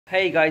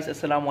Hey guys,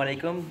 Assalamu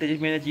alaikum. This is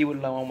me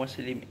Najibullah Muhammad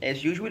Salim.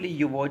 As usually,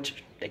 you watch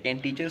Tech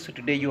and Teacher. So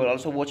today you are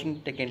also watching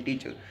Tech and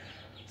Teacher.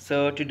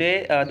 So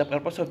today, the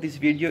purpose of this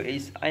video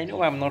is I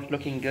know I'm not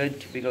looking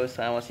good because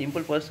I'm a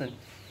simple person.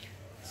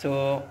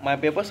 So my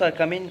papers are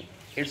coming.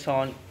 It's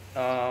on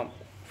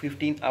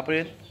 15th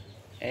April,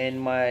 and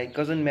my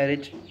cousin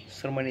marriage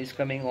ceremony is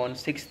coming on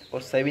 6th or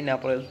 7th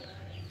April.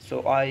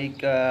 So I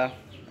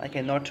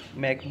cannot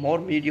make more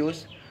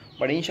videos,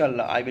 but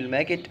inshallah I will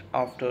make it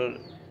after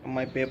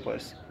my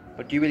papers.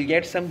 But you will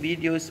get some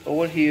videos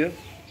over here,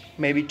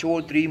 maybe 2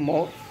 or 3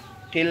 more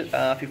till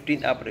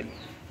 15th April,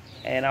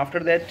 and after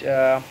that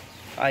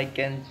I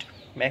can't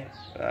make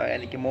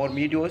any more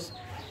videos.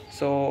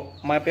 So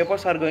my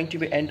papers are going to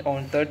be end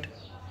on 3rd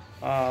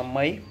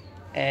May,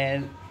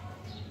 and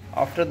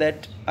after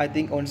that I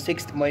think on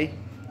 6th May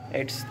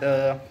it's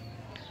the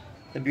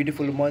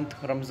beautiful month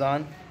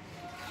Ramzan.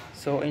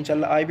 So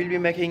inshallah I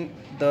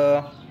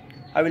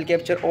will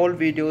capture all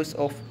videos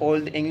of all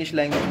the English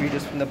language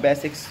videos from the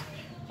basics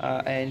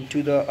and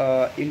to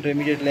the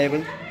intermediate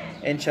level,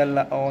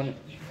 inshallah, on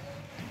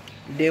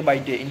day by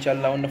day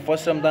इंशाल्लाह. On the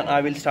first Ramzan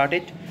I will start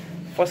it.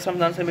 First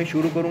Ramzan से मैं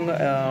शुरू करूँगा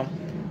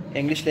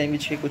English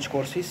language के कुछ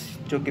courses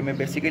जो कि मैं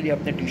बेसिकली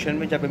अपने ट्यूशन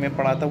में जहाँ पे मैं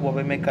पढ़ाता हूँ वहाँ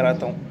पे मैं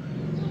कराता हूँ.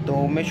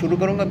 तो मैं शुरू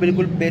करूँगा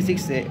बिल्कुल बेसिक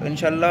से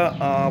इंशाल्लाह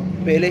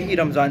पहले ही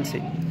रमज़ान से,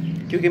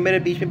 क्योंकि मेरे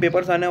बीच में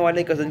पेपर्स आने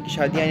वाले, कज़न की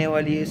शादी आने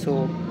वाली है. सो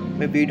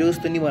मैं वीडियोस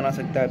तो नहीं बना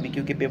सकता अभी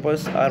क्योंकि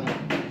papers are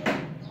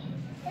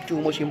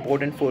too much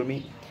important for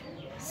me.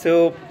 So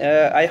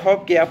I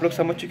hope कि आप लोग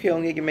समझ चुके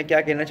होंगे कि मैं क्या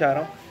कहना चाह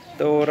रहा हूँ.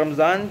 तो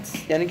रमज़ान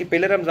यानी कि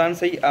पहले रमज़ान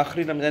से ही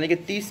आखिरी रमज़ान यानी कि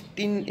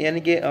 30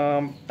 यानी कि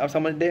आप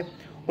समझ लें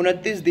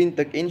 29 दिन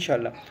तक,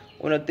 इंशाल्लाह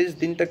 29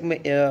 दिन तक मैं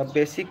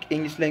बेसिक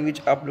इंग्लिश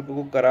लैंग्वेज आप लोगों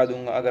को करा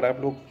दूंगा. अगर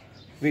आप लोग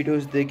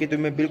वीडियोस देखें तो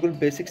मैं बिल्कुल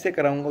बेसिक से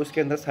कराऊंगा.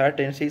 उसके अंदर सारे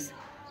टेंसेस,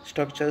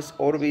 स्ट्रक्चर्स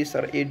और भी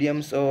सारे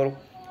एडियम्स और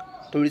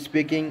थोड़ी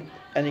स्पीकिंग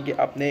यानी कि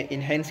आपने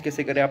इन्हेंस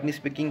कैसे करें, अपनी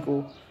स्पीकिंग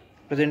को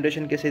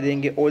प्रेजेंटेशन कैसे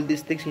देंगे, ऑल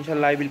दिस थिंग्स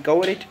इंशाल्लाह I will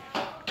cover it.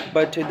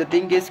 But the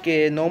thing is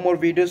के no more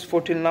videos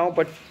for till now,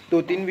 but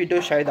 2-3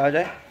 video शायद आ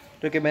जाए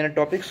क्योंकि मैंने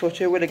टॉपिक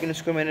सोचे हुए लेकिन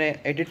उसको मैंने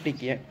एडिट नहीं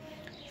किया.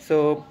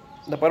 सो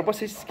द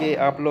पर्पस इज़ के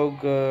आप लोग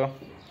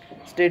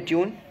स्टे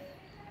ट्यून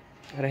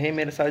रहे,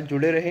 मेरे साथ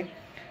जुड़े रहे.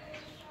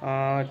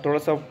 थोड़ा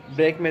सा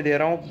ब्रेक में दे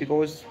रहा हूँ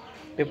बिकॉज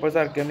पेपर्स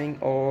आर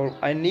कमिंग और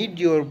I need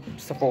your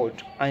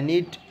support. I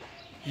need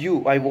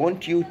you, I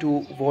want you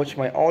to watch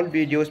my all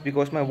videos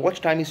because my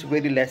watch time is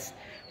very less.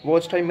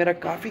 Watch time मेरा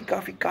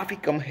काफ़ी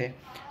कम है.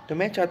 तो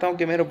मैं चाहता हूँ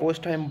कि मेरा वॉच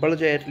टाइम बढ़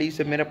जाए.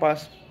 एटलीस्ट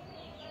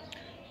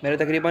मेरे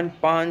तकरीबन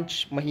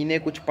 5 महीने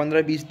कुछ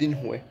 15-20 दिन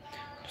हुए,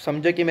 तो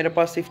समझे कि मेरे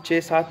पास सिर्फ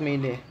 6-7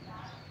 महीने,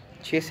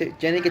 6 से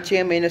यानी कि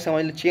 6 महीने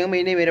समझ लो, 6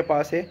 महीने मेरे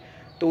पास है.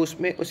 तो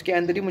उसके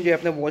अंदर ही मुझे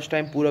अपना वॉच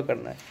टाइम पूरा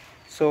करना है.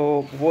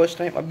 सो वॉच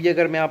टाइम अभी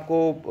अगर मैं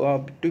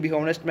आपको टू बी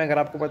ऑनेस्ट मैं अगर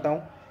आपको बताऊँ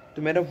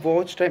तो मेरा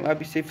वॉच टाइम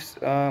अभी सिर्फ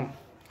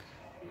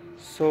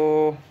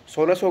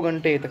 1600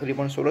 घंटे,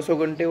 तकरीबन 1600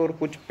 घंटे और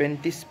कुछ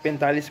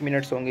 35-45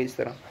 मिनट्स होंगे इस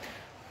तरह.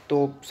 तो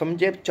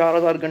समझे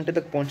 4000 घंटे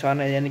तक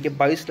पहुंचाना है, यानी कि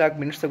 22 लाख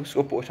मिनट्स तक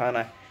उसको पहुंचाना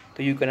है.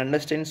 तो you can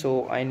understand.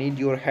 So I need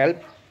your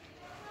help.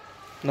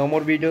 No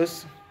more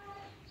videos,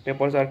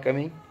 papers are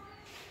coming,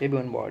 baby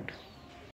on board.